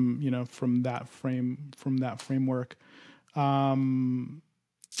scripts from that framework.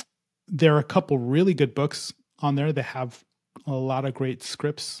 There are a couple really good books on there that have a lot of great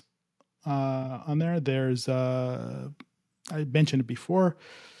scripts on there. There's I mentioned it before.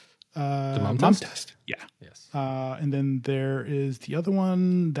 The mom test? Yeah. Yes. And then there is the other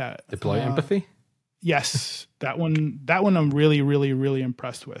one that Deploy Empathy. Yes, that one I'm really, really, really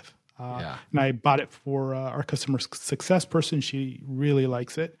impressed with. And I bought it for our customer success person. She really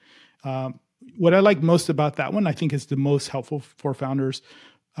likes it. What I like most about that one, I think, is the most helpful for founders.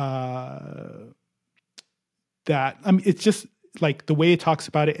 It's just like the way it talks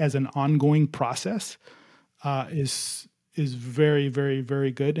about it as an ongoing process is very, very,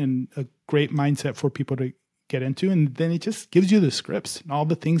 very good, and a great mindset for people to get into. And then it just gives you the scripts and all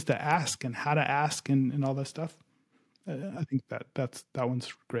the things to ask and how to ask and all that stuff. I think that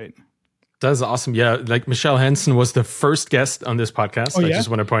one's great. That's awesome. Yeah, like Michelle Hansen was the first guest on this podcast. Oh I yeah, just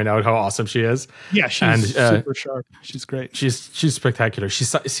want to point out how awesome she is. yeah, she's And super sharp. She's great. she's spectacular.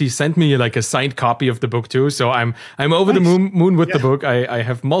 She sent me like a signed copy of the book too. So I'm over Nice. the moon with the book. I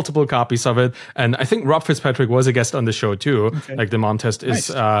have multiple copies of it, and I think Rob Fitzpatrick was a guest on the show too. Okay. Like the mom test is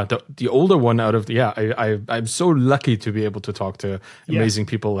Nice. the older one out of the I'm so lucky to be able to talk to amazing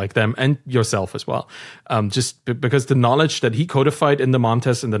people like them and yourself as well. Because the knowledge that he codified in the mom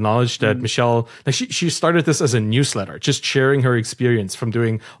test and the knowledge that Michelle, like she started this as a newsletter, just sharing her experience from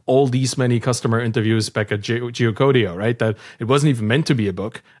doing all these many customer interviews back at Geocodio, right? That it wasn't even meant to be a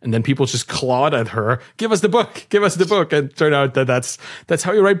book, and then people just clawed at her, give us the book, and turned out that that's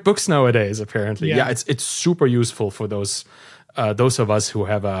how you write books nowadays. Apparently, yeah, it's super useful for those of us who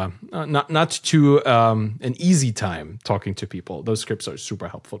have not too an easy time talking to people. Those scripts are super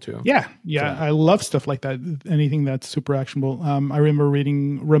helpful too. Yeah. I love stuff like that. Anything that's super actionable. I remember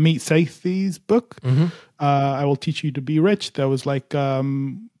reading Ramit Sethi's book. I Will Teach You to Be Rich. That was like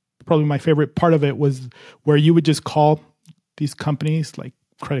probably my favorite part of it was where you would just call these companies, like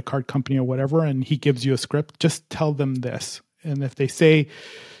credit card company or whatever, and he gives you a script. Just tell them this, and if they say,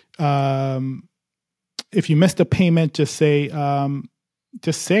 if you missed a payment, just say,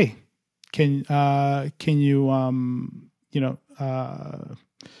 can you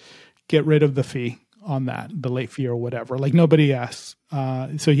get rid of the fee on that, the late fee or whatever. Like nobody asks.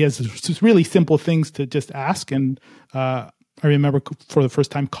 So he has just really simple things to just ask. And I remember for the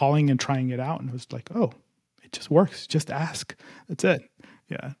first time calling and trying it out, and it was like, oh, it just works. Just ask. That's it.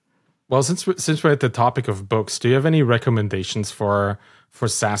 Yeah. Well, since we're at the topic of books, do you have any recommendations for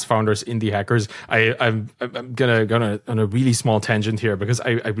SaaS founders, indie hackers? I'm gonna on a really small tangent here because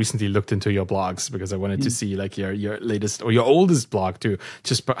I recently looked into your blogs because I wanted to see like your latest or your oldest blog too,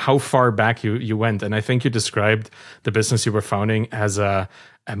 just how far back you went. And I think you described the business you were founding as a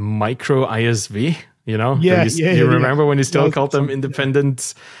micro ISV. You know, you remember when you still called them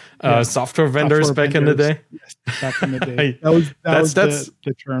independent software vendors back in the day? Yes, back in the day. That's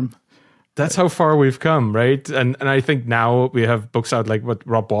the term. That's how far we've come, right? And I think now we have books out like what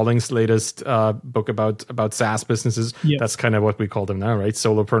Rob Balling's latest book about SaaS businesses. Yep. That's kind of what we call them now, right?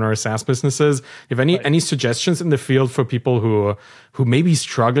 Solopreneur SaaS businesses. If any suggestions in the field for people who may be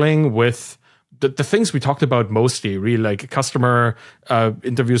struggling with the things we talked about mostly, really like customer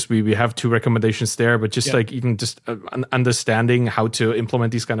interviews, we have 2 recommendations there, but just like even just understanding how to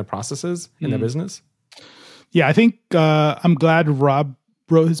implement these kind of processes in their business. Yeah, I think I'm glad Rob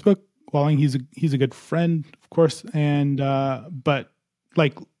wrote his book. Walling, he's a good friend, of course, and but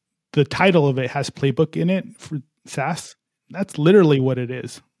like the title of it has playbook in it for SaaS. That's literally what it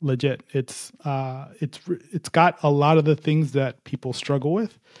is. Legit. It's got a lot of the things that people struggle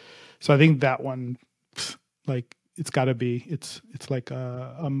with. So I think that one, like it's got to be. It's like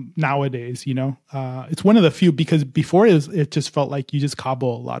nowadays, it's one of the few because before it just felt like you just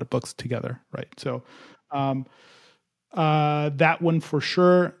cobble a lot of books together, right? So that one for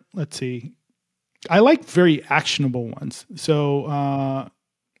sure. Let's see. I like very actionable ones. So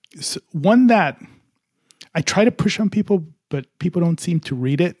one that I try to push on people, but people don't seem to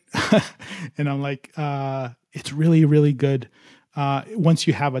read it. And I'm like, it's really, really good. Once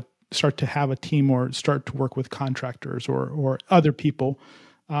you start to have a team or start to work with contractors or other people,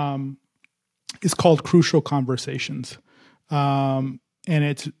 it's called Crucial Conversations. And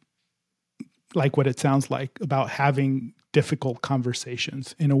it's like what it sounds like, about having difficult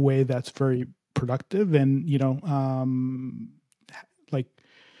conversations in a way that's very productive and, like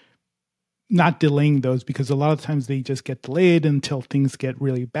not delaying those, because a lot of times they just get delayed until things get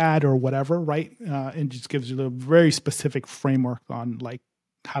really bad or whatever, right? And just gives you a very specific framework on like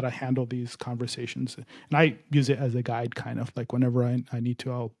how to handle these conversations. And I use it as a guide, kind of like whenever I need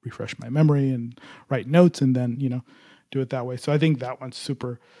to, I'll refresh my memory and write notes and then, do it that way. So I think that one's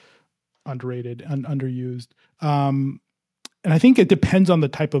super underrated and underused. And I think it depends on the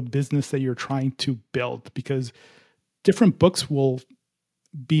type of business that you're trying to build, because different books will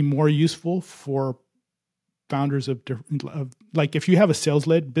be more useful for founders of like if you have a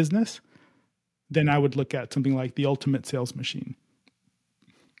sales-led business, then I would look at something like The Ultimate Sales Machine.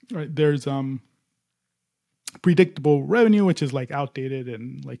 Right? There's predictable revenue, which is like outdated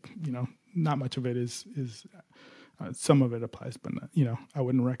and like, not much of it is some of it applies, but I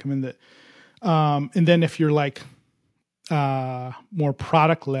wouldn't recommend it. And then if you're like more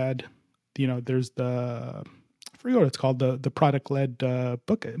product led, there's I forget what it's called, the product led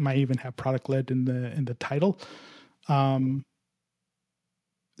book. It might even have product led in the title.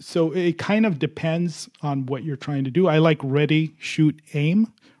 So it kind of depends on what you're trying to do. I like Ready, Shoot,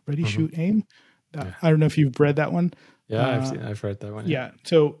 Aim. Shoot, Aim. I don't know if you've read that one. Yeah, I've read that one. Yeah.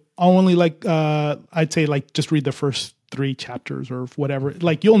 So only like I'd say like just read the first 3 chapters or whatever.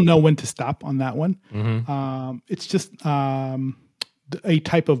 Like you'll know when to stop on that one. It's just a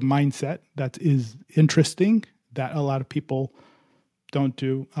type of mindset that is interesting that a lot of people don't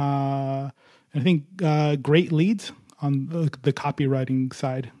do. I think Great Leads on the copywriting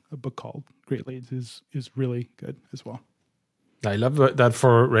side, a book called Great Leads is really good as well. I love that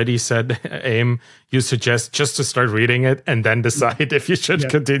for Ready, Set, Aim, you suggest just to start reading it and then decide if you should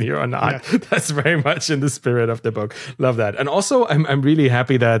continue or not. Yeah. That's very much in the spirit of the book. Love that. And also, I'm really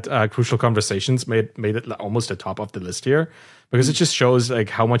happy that Crucial Conversations made it almost the top of the list here, because it just shows like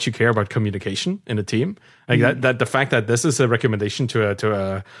how much you care about communication in a team. Like that the fact that this is a recommendation to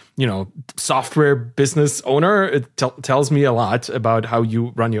a software business owner, it tells me a lot about how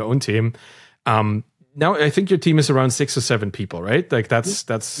you run your own team. Now I think your team is around 6 or 7 people, right? Like that's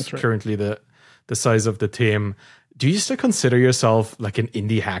right. Currently the size of the team. Do you still consider yourself like an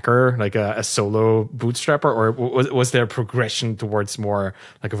indie hacker, like a solo bootstrapper, or was there a progression towards more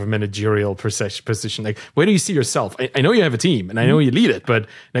like of a managerial position? Like, where do you see yourself? I know you have a team and I know you lead it, but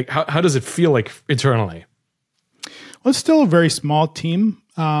like, how does it feel like internally? Well, it's still a very small team,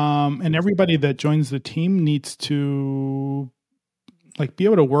 and everybody that joins the team needs to like be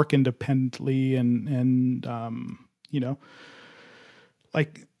able to work independently and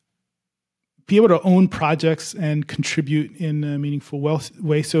like be able to own projects and contribute in a meaningful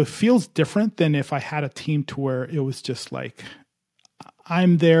way. So it feels different than if I had a team to where it was just like,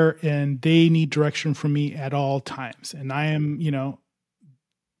 I'm there and they need direction from me at all times. And I am,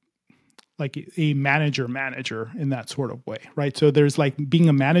 like a manager in that sort of way, right? So there's like being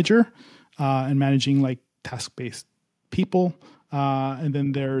a manager and managing like task-based people. And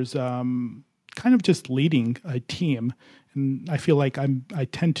then there's kind of just leading a team. And I feel like I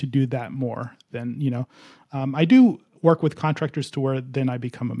tend to do that more than, I do work with contractors to where then I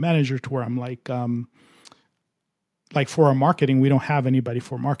become a manager to where I'm like for our marketing, we don't have anybody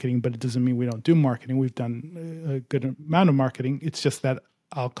for marketing, but it doesn't mean we don't do marketing. We've done a good amount of marketing. It's just that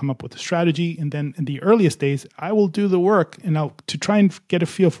I'll come up with a strategy. And then in the earliest days, I will do the work and to try and get a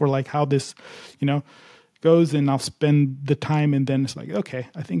feel for like how this, goes, and I'll spend the time, and then it's like, okay,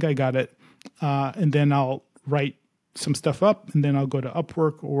 I think I got it. And then I'll write some stuff up, and then I'll go to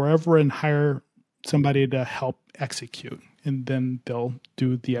Upwork or wherever and hire somebody to help execute, and then they'll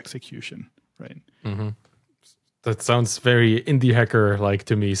do the execution, right? Mm-hmm. That sounds very indie hacker like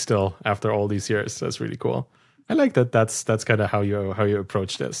to me still after all these years. That's really cool. I like that. That's kind of how you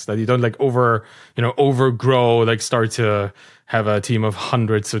approach this. That you don't like overgrow, like start to have a team of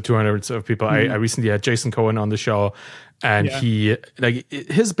hundreds or 200 of people. I recently had Jason Cohen on the show, and he like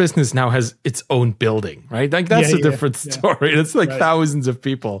his business now has its own building, right? Like that's a different story. It's like thousands of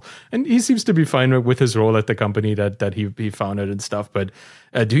people, and he seems to be fine with his role at the company that he founded and stuff. But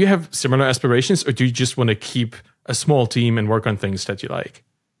do you have similar aspirations, or do you just want to keep a small team and work on things that you like?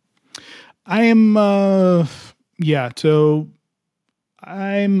 I am, so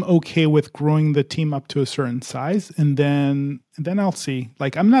I'm okay with growing the team up to a certain size, and then I'll see.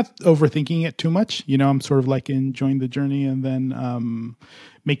 Like, I'm not overthinking it too much. I'm sort of like enjoying the journey, and then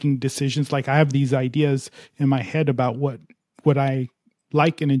making decisions. Like, I have these ideas in my head about what I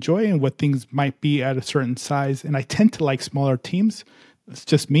like and enjoy, and what things might be at a certain size. And I tend to like smaller teams. It's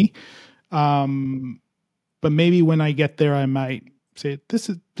just me. But maybe when I get there, I might say, this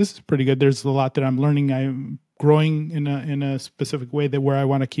is pretty good. There's a lot that I'm learning. I'm growing in a specific way that where I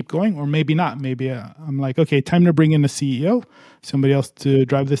want to keep going, or maybe not. Maybe I'm like, okay, time to bring in a CEO, somebody else to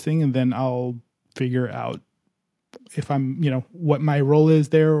drive this thing, and then I'll figure out if I'm, what my role is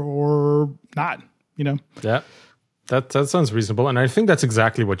there or not. Yeah. That sounds reasonable. And I think that's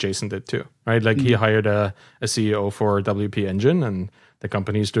exactly what Jason did too, right? Like he hired a CEO for WP Engine, and the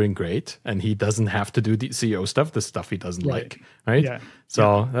company is doing great, and he doesn't have to do the CEO stuff, the stuff he doesn't like, right? Yeah.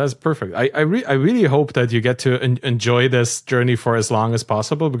 So that's perfect. I really hope that you get to enjoy this journey for as long as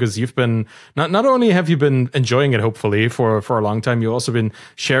possible, because you've been, not only have you been enjoying it, hopefully, for a long time, you've also been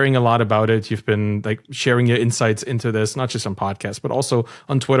sharing a lot about it. You've been like sharing your insights into this, not just on podcasts, but also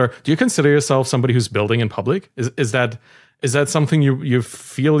on Twitter. Do you consider yourself somebody who's building in public? Is that something you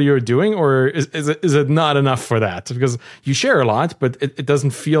feel you're doing, or is it not enough for that? Because you share a lot, but it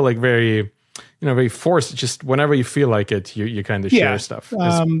doesn't feel like very forced. Just whenever you feel like it, you kind of share stuff.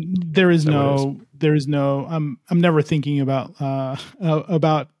 There is no. I'm never thinking about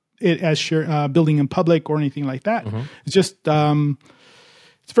it as building in public or anything like that. Mm-hmm. It's just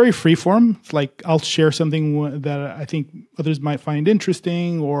it's very freeform. It's like I'll share something that I think others might find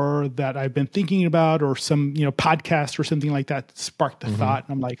interesting, or that I've been thinking about, or some podcast or something like that sparked a thought.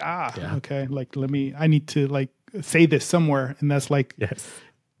 And I'm like, okay, like I need to like say this somewhere, and that's like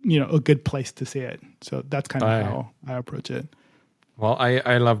a good place to see it. So that's kind of how I approach it. Well,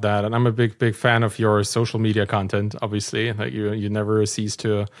 I love that. And I'm a big fan of your social media content, obviously. Like you never cease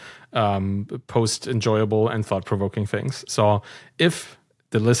to post enjoyable and thought-provoking things. So if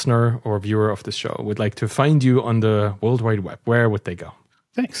the listener or viewer of the show would like to find you on the World Wide Web, where would they go?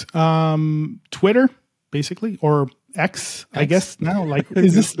 Thanks. Twitter, basically, or X, I guess now. Like,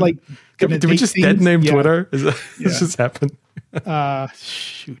 is this like... Did we just dead name Twitter? This just happened?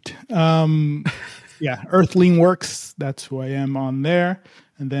 Shoot. Earthling Works. That's who I am on there.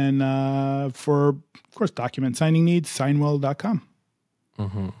 And then for, of course, document signing needs, signwell.com.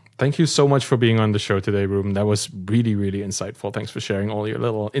 Mm-hmm. Thank you so much for being on the show today, Ruben. That was really, really insightful. Thanks for sharing all your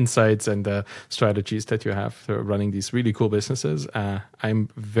little insights and strategies that you have for running these really cool businesses. I'm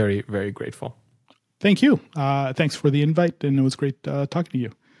very, very grateful. Thank you. Thanks for the invite, and it was great talking to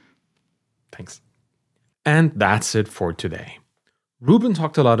you. Thanks. And that's it for today. Ruben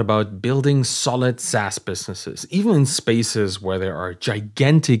talked a lot about building solid SaaS businesses, even in spaces where there are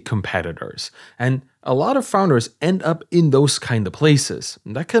gigantic competitors. And a lot of founders end up in those kind of places.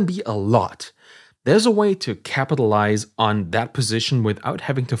 And that can be a lot. There's a way to capitalize on that position without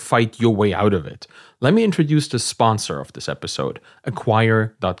having to fight your way out of it. Let me introduce the sponsor of this episode,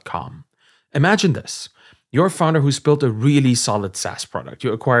 Acquire.com. Imagine this. You're a founder who's built a really solid SaaS product.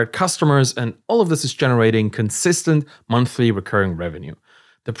 You acquired customers, and all of this is generating consistent monthly recurring revenue.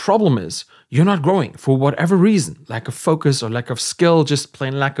 The problem is you're not growing for whatever reason, lack of focus or lack of skill, just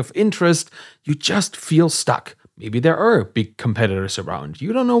plain lack of interest. You just feel stuck. Maybe there are big competitors around.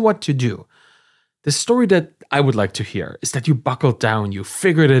 You don't know what to do. The story that I would like to hear is that you buckled down, you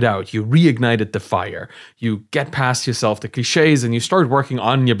figured it out, you reignited the fire, you get past yourself the cliches and you start working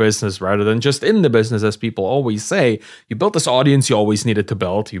on your business rather than just in the business, as people always say. You built this audience you always needed to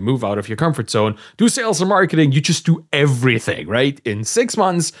build, you move out of your comfort zone, do sales and marketing, you just do everything, right? In 6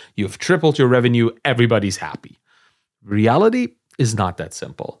 months, you've tripled your revenue, everybody's happy. Reality is not that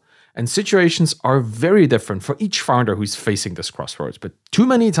simple. And situations are very different for each founder who's facing this crossroads. But too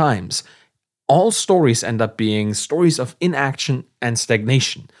many times, all stories end up being stories of inaction and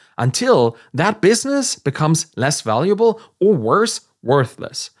stagnation until that business becomes less valuable or worse,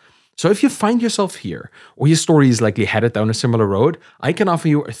 worthless. So if you find yourself here or your story is likely headed down a similar road, I can offer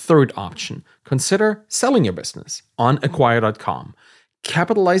you a third option. Consider selling your business on Acquire.com.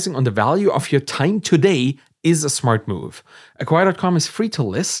 Capitalizing on the value of your time today is a smart move. Acquire.com is free to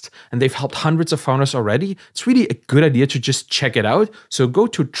list, and they've helped hundreds of founders already. It's really a good idea to just check it out. So go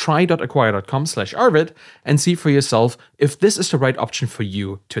to try.acquire.com/Arvid and see for yourself if this is the right option for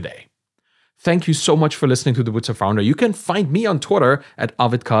you today. Thank you so much for listening to The Bootstrap Founder. You can find me on Twitter at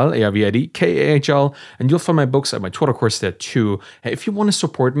AvidKahl, ARVIDKAHL, and you'll find my books at my Twitter course there too. And if you want to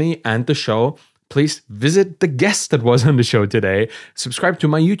support me and the show, please visit the guest that was on the show today, subscribe to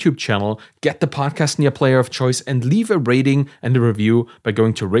my YouTube channel, get the podcast in your player of choice, and leave a rating and a review by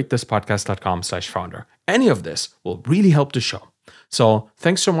going to ratethispodcast.com/founder. Any of this will really help the show. So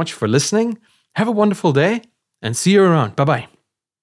thanks so much for listening. Have a wonderful day and see you around. Bye-bye.